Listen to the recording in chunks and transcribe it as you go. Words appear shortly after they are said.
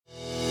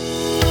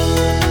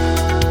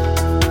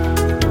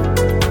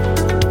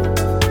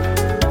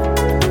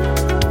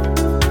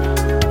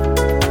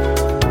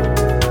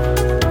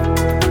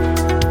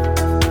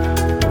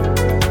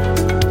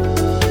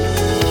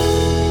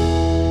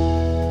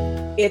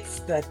It's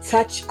the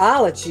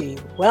Touchology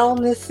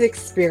Wellness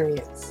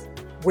Experience,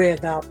 where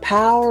the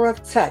power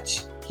of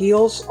touch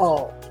heals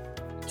all.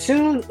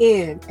 Tune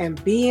in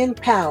and be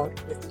empowered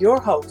with your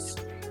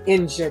host,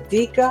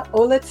 Njadika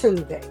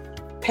Olatunde,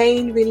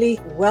 pain relief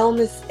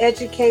wellness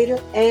educator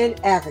and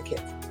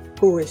advocate,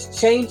 who is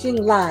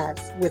changing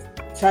lives with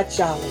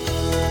Touchology.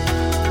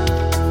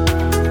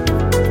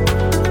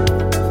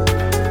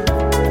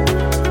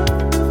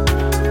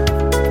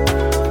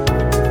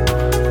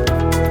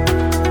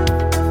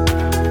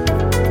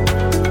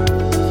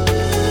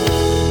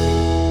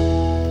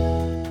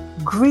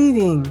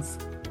 Greetings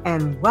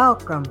and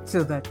welcome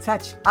to the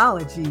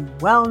Touchology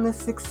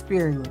Wellness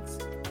Experience,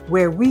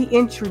 where we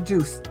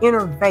introduce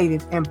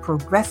innovative and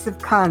progressive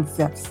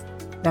concepts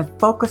that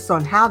focus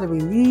on how to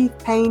relieve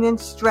pain and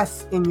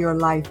stress in your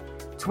life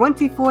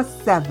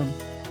 24/7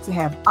 to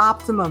have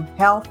optimum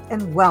health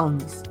and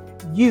wellness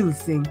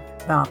using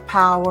the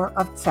power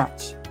of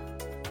touch.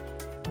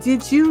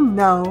 Did you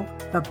know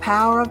the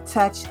power of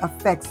touch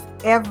affects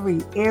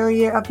every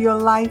area of your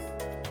life,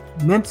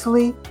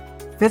 mentally,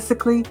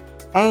 physically,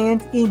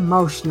 and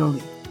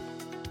emotionally?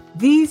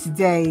 These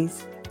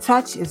days,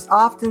 touch is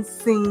often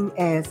seen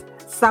as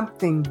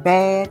something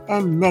bad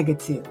and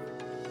negative.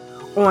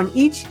 On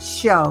each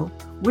show,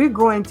 we're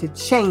going to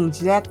change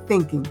that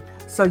thinking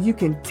so you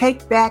can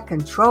take back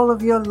control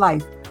of your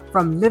life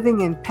from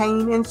living in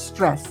pain and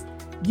stress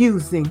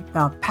using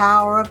the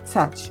power of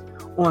touch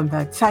on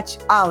the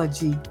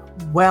Touchology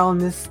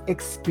Wellness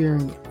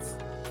Experience.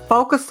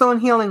 Focus on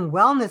Healing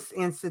Wellness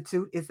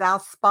Institute is our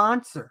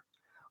sponsor.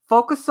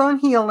 Focus on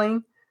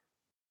Healing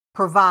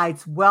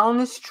provides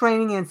wellness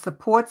training and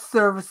support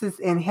services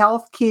in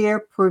healthcare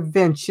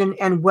prevention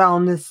and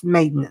wellness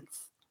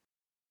maintenance.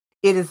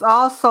 It is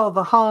also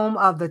the home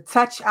of the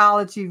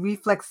Touchology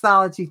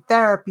Reflexology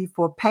Therapy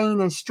for pain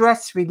and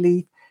stress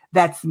relief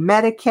that's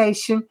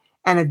medication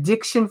and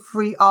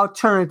addiction-free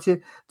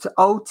alternative to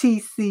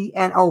OTC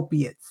and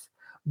opiates.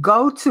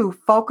 Go to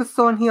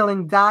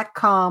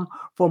focusonhealing.com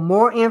for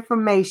more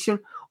information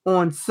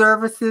on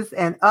services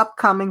and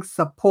upcoming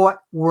support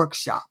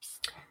workshops.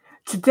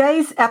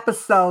 Today's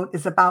episode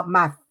is about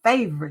my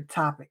favorite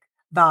topic,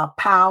 the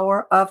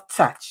power of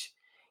touch.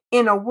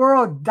 In a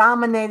world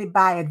dominated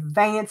by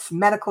advanced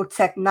medical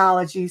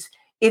technologies,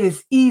 it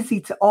is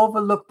easy to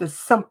overlook the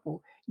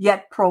simple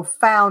yet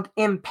profound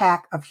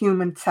impact of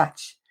human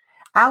touch.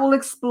 I will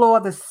explore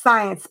the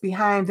science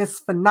behind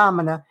this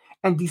phenomena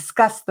and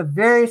discuss the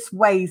various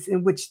ways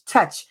in which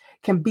touch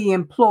can be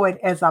employed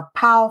as a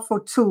powerful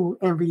tool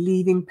in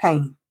relieving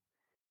pain.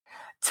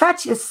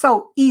 Touch is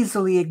so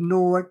easily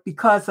ignored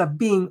because of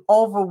being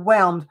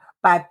overwhelmed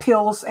by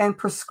pills and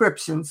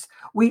prescriptions.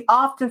 We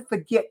often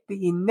forget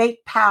the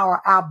innate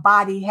power our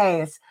body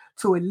has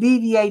to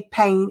alleviate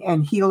pain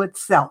and heal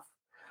itself.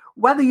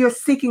 Whether you're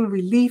seeking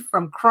relief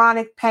from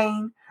chronic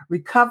pain,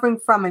 recovering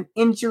from an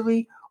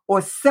injury,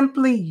 or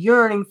simply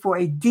yearning for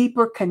a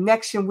deeper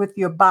connection with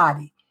your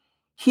body,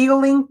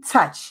 healing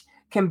touch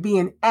can be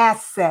an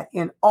asset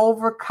in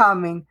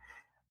overcoming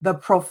the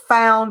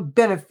profound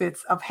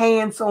benefits of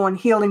hands-on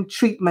healing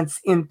treatments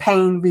in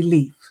pain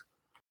relief.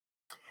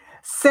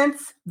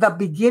 Since the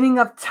beginning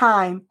of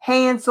time,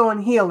 hands-on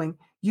healing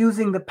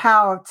using the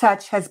power of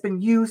touch has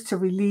been used to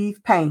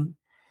relieve pain.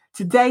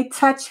 Today,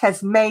 touch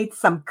has made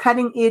some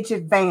cutting-edge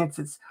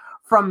advances,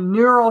 from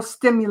neural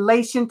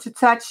stimulation to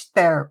touch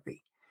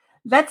therapy.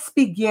 Let's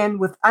begin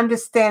with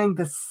understanding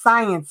the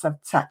science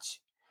of touch.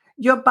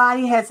 Your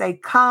body has a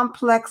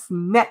complex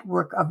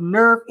network of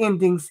nerve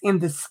endings in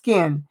the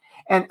skin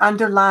and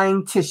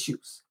underlying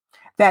tissues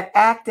that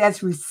act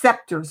as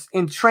receptors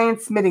in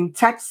transmitting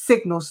touch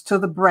signals to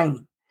the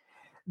brain.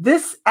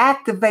 This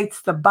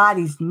activates the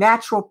body's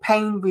natural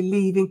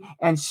pain-relieving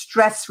and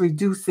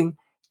stress-reducing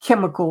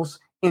chemicals,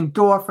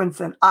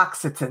 endorphins and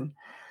oxytocin.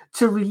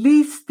 To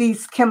release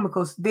these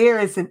chemicals, there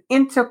is an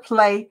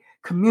interplay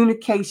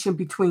communication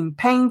between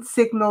pain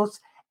signals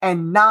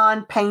and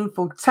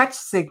non-painful touch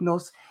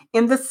signals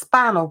in the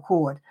spinal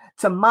cord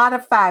to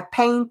modify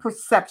pain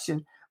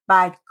perception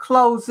by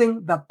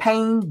closing the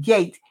pain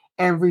gate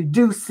and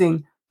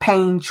reducing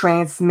pain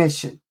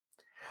transmission.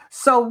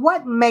 So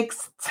what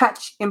makes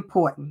touch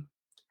important?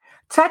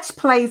 Touch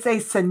plays a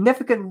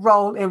significant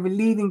role in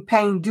relieving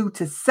pain due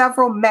to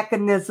several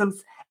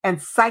mechanisms and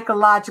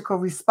psychological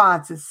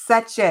responses,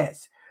 such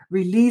as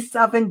release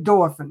of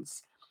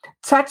endorphins.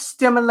 Touch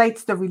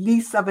stimulates the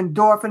release of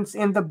endorphins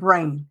in the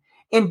brain.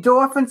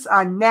 Endorphins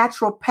are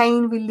natural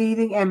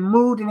pain-relieving and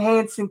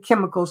mood-enhancing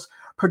chemicals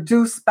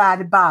produced by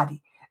the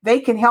body. They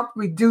can help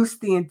reduce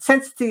the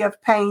intensity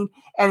of pain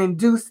and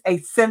induce a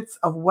sense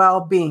of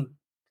well-being.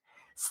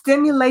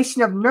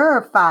 Stimulation of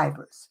nerve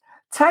fibers.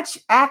 Touch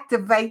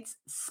activates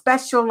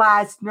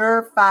specialized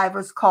nerve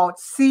fibers called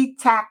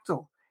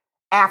C-tactile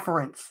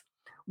afferents,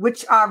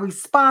 which are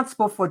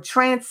responsible for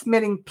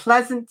transmitting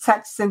pleasant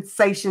touch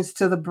sensations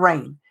to the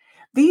brain.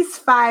 These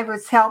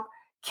fibers help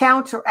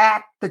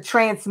counteract the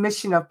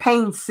transmission of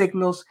pain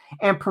signals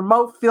and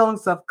promote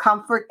feelings of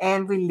comfort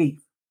and relief.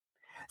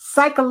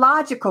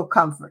 Psychological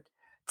comfort.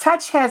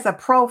 Touch has a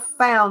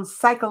profound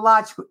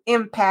psychological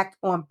impact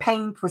on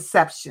pain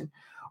perception.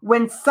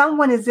 When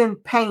someone is in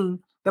pain,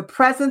 the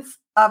presence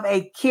of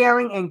a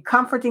caring and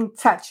comforting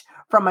touch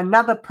from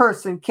another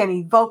person can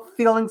evoke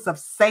feelings of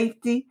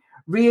safety,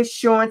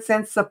 reassurance,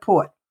 and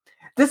support.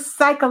 This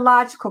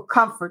psychological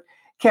comfort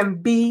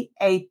can be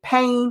a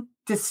pain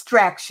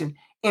distraction,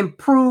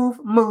 improve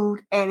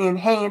mood, and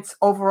enhance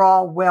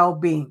overall well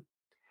being.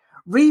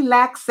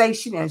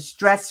 Relaxation and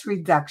stress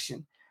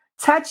reduction.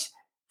 Touch,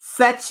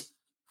 such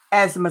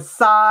as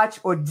massage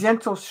or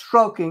gentle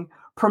stroking,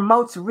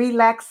 promotes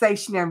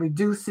relaxation and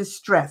reduces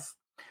stress.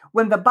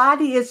 When the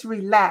body is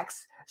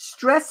relaxed,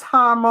 stress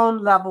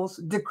hormone levels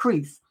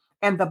decrease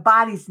and the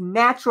body's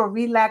natural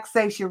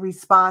relaxation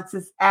response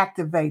is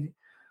activated,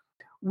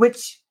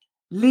 which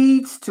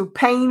leads to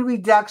pain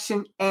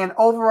reduction and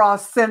overall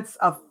sense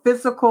of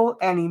physical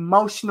and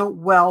emotional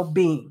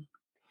well-being.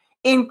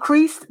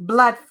 Increased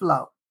blood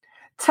flow.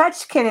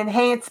 Touch can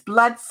enhance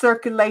blood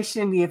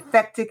circulation in the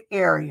affected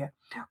area,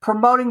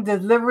 promoting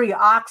delivery of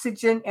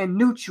oxygen and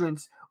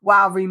nutrients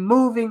while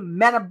removing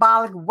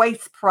metabolic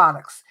waste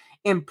products.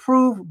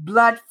 Improve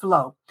blood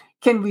flow,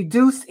 can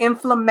reduce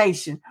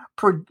inflammation,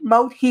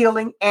 promote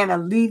healing, and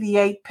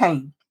alleviate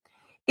pain.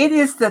 It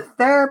is the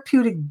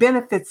therapeutic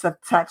benefits of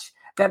touch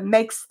that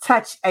makes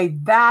touch a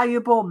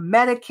valuable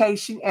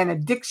medication and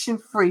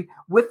addiction-free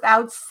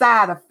without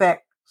side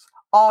effects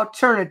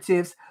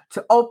alternatives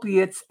to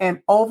opiates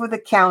and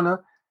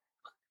over-the-counter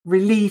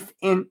relief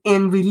in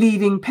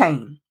relieving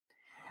pain.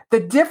 The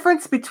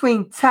difference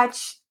between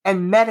touch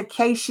and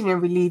medication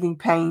in relieving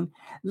pain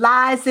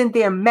lies in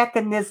their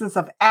mechanisms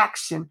of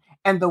action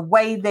and the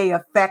way they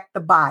affect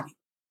the body.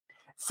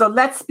 So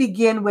let's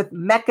begin with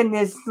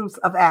mechanisms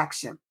of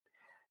action.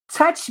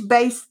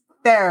 Touch-based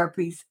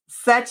therapies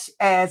such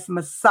as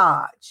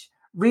massage,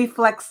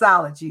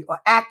 reflexology,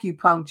 or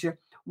acupuncture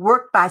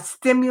work by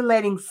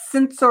stimulating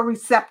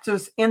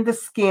sensoreceptors in the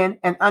skin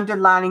and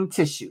underlying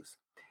tissues.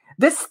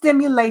 This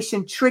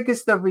stimulation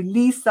triggers the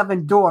release of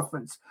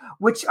endorphins,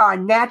 which are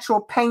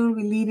natural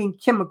pain-relieving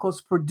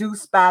chemicals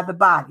produced by the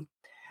body.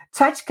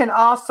 Touch can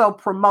also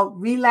promote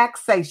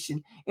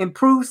relaxation,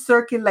 improve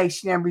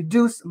circulation, and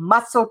reduce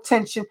muscle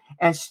tension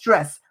and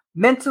stress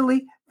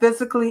mentally,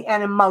 physically,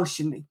 and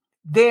emotionally,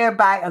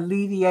 thereby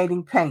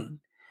alleviating pain.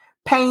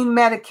 Pain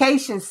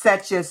medications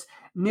such as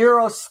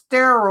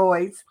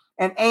neurosteroids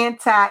and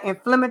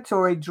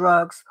anti-inflammatory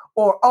drugs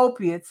or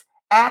opiates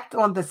act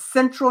on the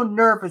central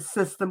nervous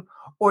system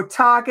or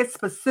target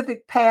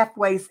specific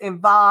pathways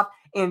involved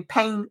in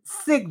pain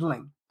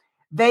signaling.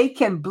 They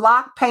can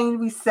block pain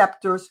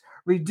receptors,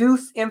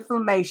 reduce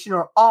inflammation,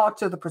 or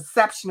alter the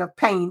perception of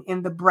pain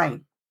in the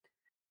brain.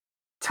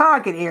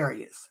 Target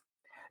areas.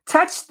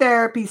 Touch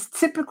therapies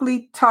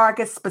typically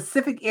target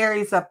specific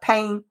areas of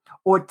pain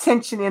or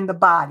tension in the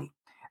body.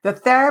 The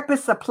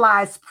therapist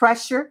applies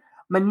pressure,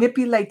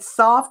 manipulates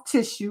soft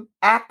tissue,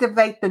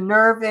 activates the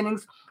nerve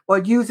endings, or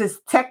uses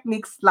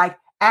techniques like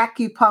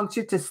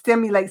acupuncture to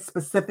stimulate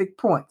specific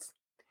points.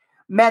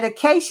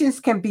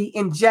 Medications can be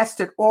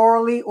ingested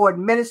orally or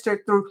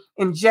administered through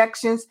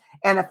injections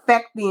and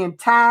affect the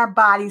entire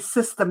body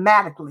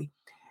systematically.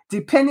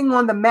 Depending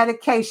on the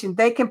medication,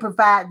 they can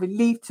provide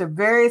relief to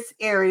various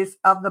areas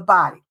of the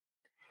body.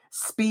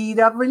 Speed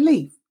of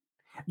relief.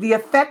 The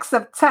effects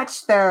of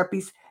touch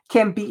therapies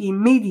can be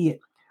immediate,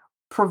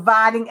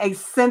 providing a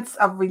sense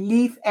of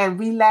relief and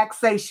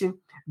relaxation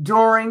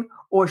during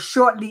or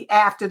shortly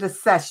after the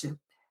session.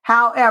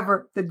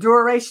 However, the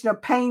duration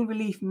of pain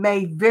relief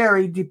may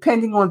vary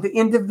depending on the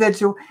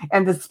individual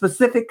and the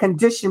specific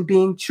condition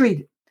being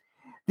treated.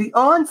 The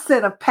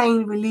onset of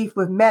pain relief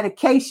with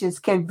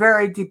medications can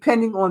vary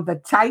depending on the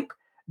type,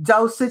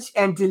 dosage,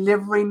 and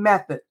delivery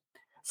method.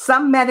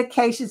 Some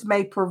medications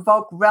may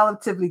provoke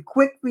relatively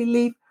quick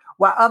relief,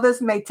 while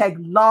others may take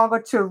longer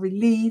to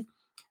relieve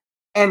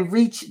and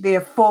reach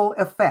their full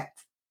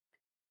effect.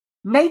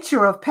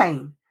 Nature of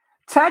pain.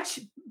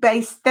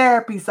 Touch-based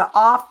therapies are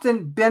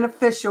often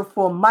beneficial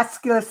for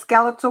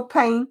musculoskeletal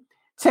pain,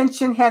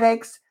 tension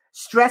headaches,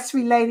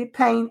 stress-related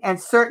pain,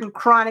 and certain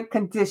chronic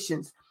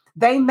conditions.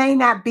 They may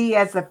not be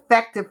as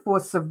effective for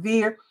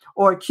severe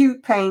or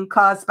acute pain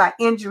caused by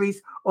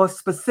injuries or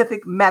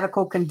specific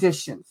medical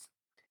conditions.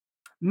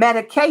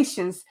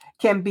 Medications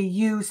can be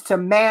used to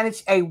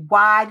manage a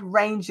wide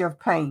range of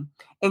pain,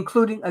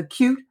 including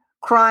acute,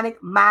 chronic,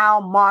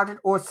 mild, moderate,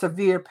 or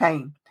severe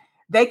pain.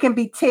 They can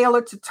be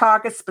tailored to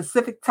target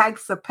specific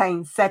types of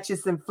pain, such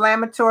as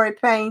inflammatory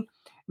pain,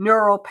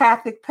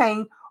 neuropathic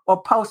pain,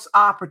 or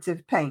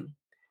post-operative pain.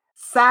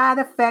 Side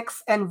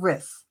effects and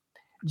risks.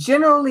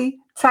 Generally,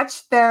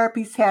 touch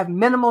therapies have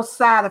minimal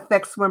side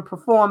effects when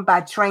performed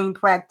by trained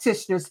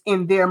practitioners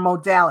in their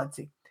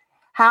modality.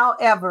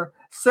 However,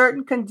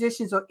 certain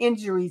conditions or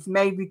injuries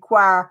may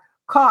require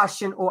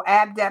caution or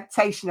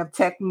adaptation of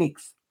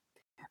techniques.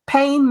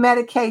 Pain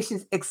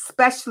medications,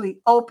 especially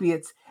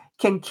opiates,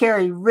 can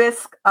carry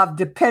risk of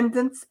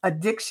dependence,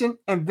 addiction,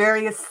 and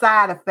various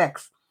side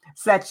effects,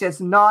 such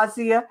as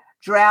nausea,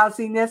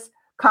 drowsiness,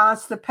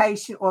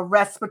 constipation, or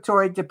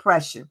respiratory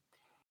depression.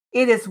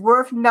 It is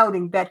worth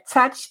noting that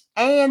touch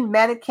and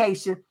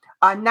medication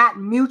are not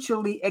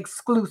mutually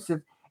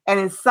exclusive, and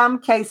in some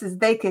cases,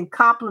 they can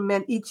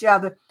complement each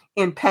other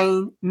in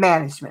pain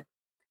management.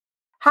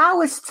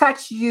 How is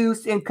touch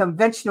used in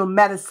conventional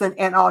medicine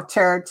and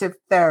alternative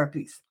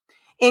therapies?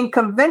 In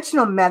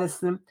conventional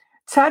medicine,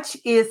 touch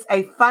is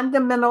a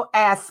fundamental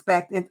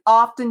aspect and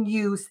often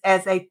used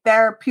as a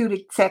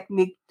therapeutic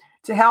technique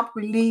to help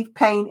relieve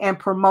pain and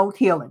promote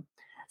healing.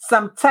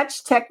 Some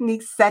touch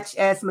techniques, such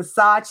as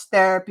massage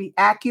therapy,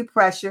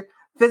 acupressure,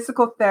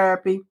 physical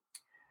therapy,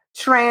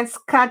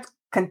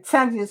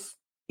 transcutaneous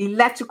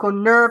electrical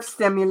nerve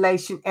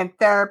stimulation, and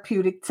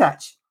therapeutic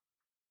touch.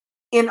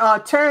 In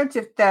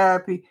alternative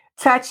therapy,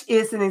 touch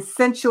is an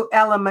essential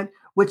element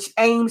which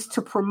aims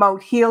to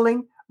promote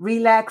healing,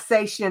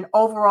 relaxation, and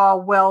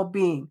overall well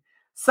being.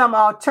 Some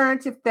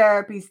alternative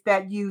therapies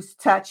that use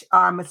touch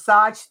are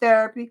massage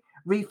therapy,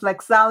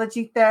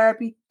 reflexology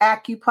therapy,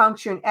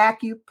 acupuncture and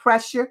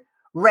acupressure,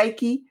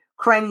 Reiki,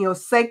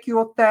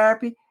 craniosacral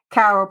therapy,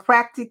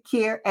 chiropractic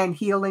care, and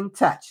healing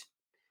touch.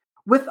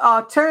 With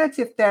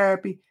alternative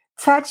therapy,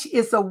 touch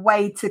is a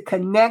way to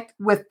connect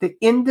with the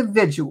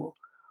individual,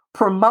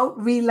 promote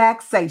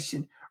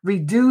relaxation,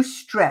 reduce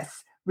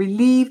stress,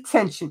 relieve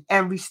tension,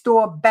 and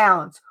restore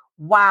balance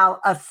while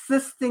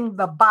assisting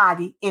the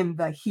body in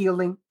the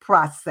healing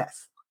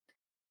process.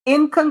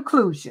 In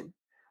conclusion,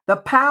 the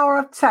power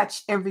of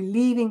touch in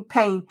relieving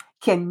pain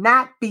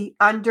cannot be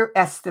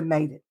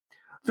underestimated.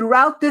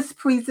 Throughout this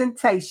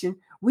presentation,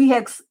 we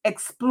have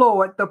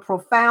explored the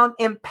profound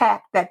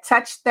impact that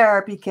touch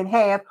therapy can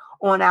have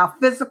on our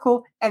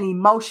physical and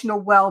emotional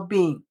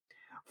well-being.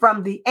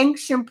 From the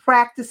ancient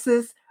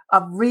practices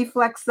of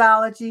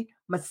reflexology,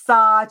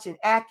 massage, and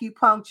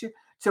acupuncture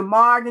to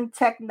modern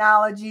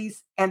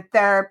technologies and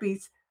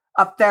therapies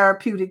of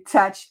therapeutic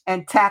touch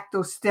and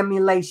tactile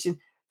stimulation,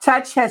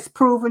 touch has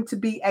proven to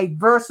be a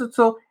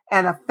versatile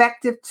and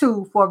effective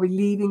tool for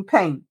relieving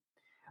pain.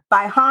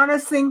 By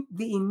harnessing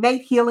the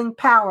innate healing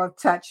power of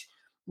touch,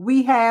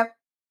 we have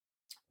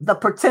the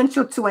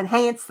potential to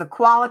enhance the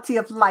quality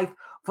of life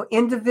for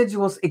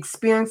individuals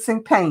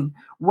experiencing pain,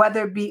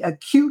 whether it be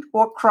acute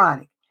or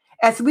chronic.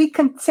 As we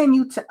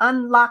continue to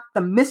unlock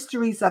the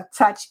mysteries of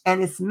touch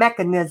and its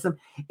mechanism,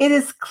 it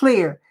is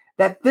clear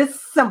that this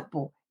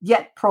simple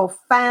yet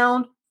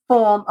profound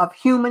form of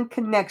human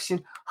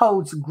connection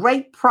holds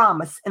great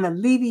promise in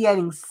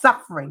alleviating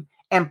suffering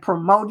and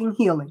promoting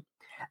healing.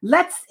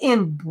 Let's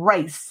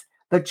embrace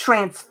the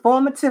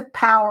transformative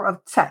power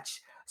of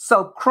touch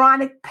so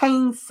chronic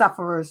pain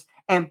sufferers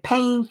and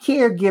pain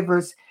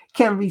caregivers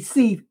can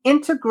receive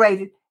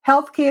integrated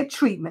healthcare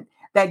treatment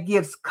that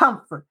gives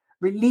comfort,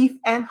 relief,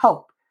 and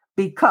hope,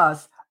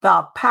 because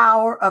the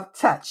power of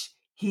touch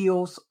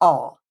heals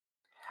all.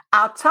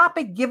 Our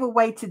topic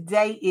giveaway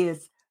today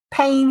is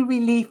Pain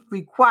Relief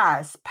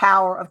Requires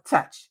Power of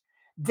Touch.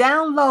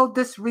 Download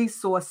this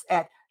resource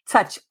at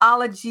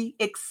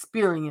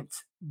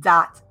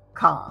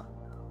touchologyexperience.com.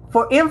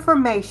 For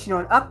information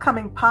on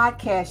upcoming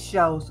podcast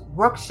shows,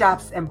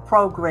 workshops, and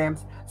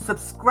programs,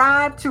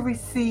 subscribe to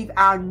receive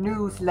our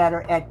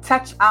newsletter at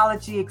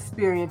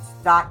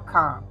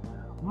touchologyexperience.com.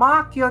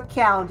 Mark your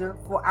calendar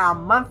for our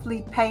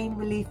monthly Pain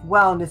Relief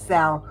Wellness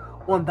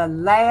Hour on the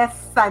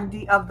last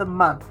Sunday of the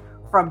month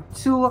from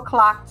 2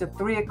 o'clock to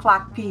 3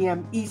 o'clock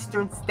p.m.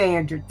 Eastern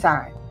Standard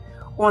Time.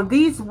 On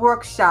these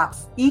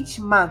workshops each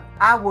month,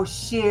 I will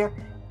share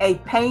a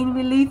pain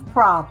relief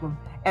problem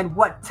and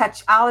what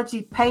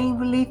Touchology Pain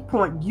Relief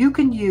Point you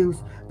can use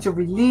to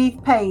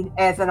relieve pain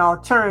as an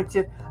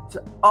alternative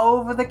to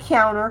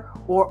over-the-counter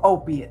or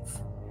opiates.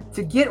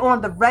 To get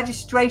on the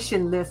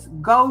registration list,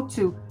 go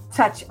to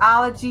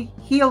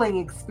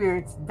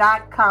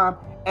touchologyhealingexperience.com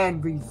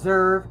and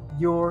reserve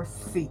your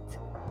seat.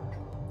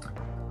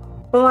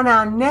 On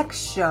our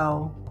next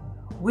show,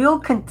 we'll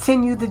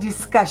continue the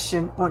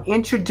discussion on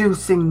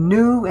introducing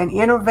new and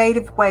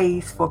innovative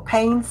ways for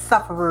pain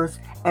sufferers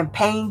and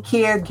pain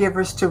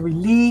caregivers to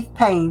relieve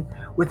pain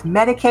with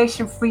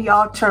medication-free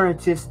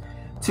alternatives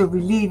to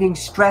relieving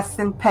stress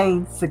and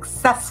pain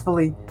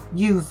successfully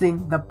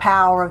using the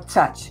power of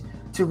touch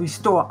to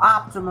restore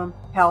optimum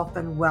health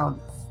and wellness.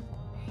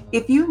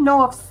 If you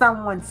know of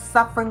someone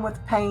suffering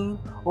with pain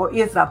or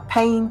is a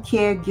pain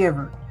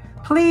caregiver,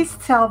 please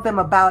tell them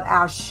about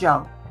our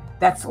show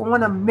that's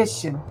on a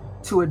mission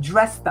to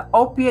address the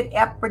opiate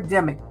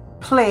epidemic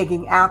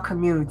plaguing our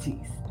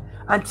communities.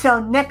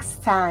 Until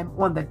next time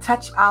on the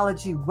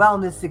Touchology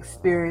Wellness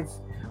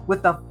Experience,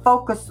 with a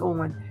focus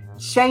on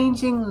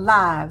changing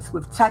lives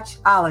with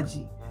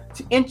Touchology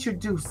to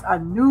introduce a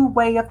new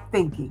way of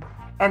thinking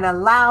and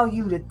allow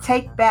you to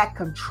take back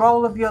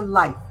control of your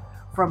life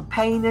from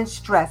pain and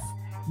stress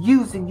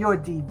using your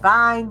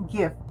divine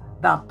gift,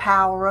 the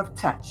power of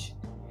touch.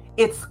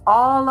 It's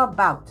all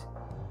about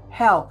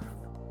health,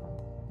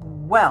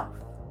 wealth,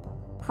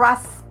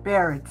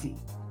 prosperity,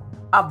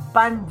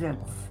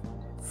 abundance,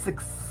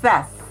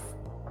 success,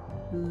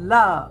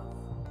 love,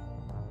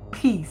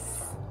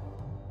 peace,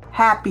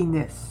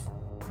 happiness,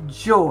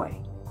 joy,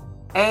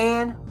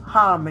 and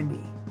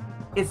harmony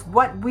is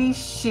what we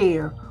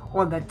share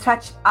on the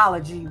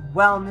Touchology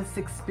Wellness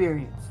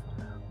Experience.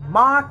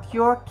 Mark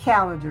your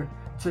calendar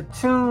to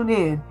tune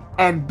in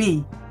and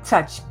be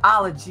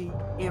Touchology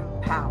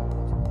empowered.